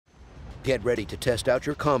Get ready to test out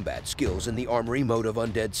your combat skills in the Armory mode of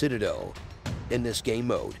Undead Citadel. In this game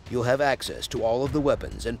mode, you'll have access to all of the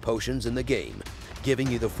weapons and potions in the game, giving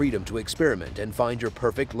you the freedom to experiment and find your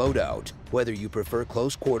perfect loadout. Whether you prefer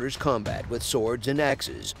close quarters combat with swords and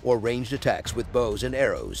axes, or ranged attacks with bows and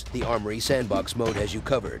arrows, the Armory Sandbox mode has you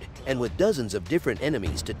covered. And with dozens of different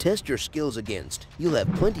enemies to test your skills against, you'll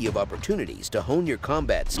have plenty of opportunities to hone your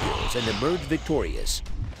combat skills and emerge victorious.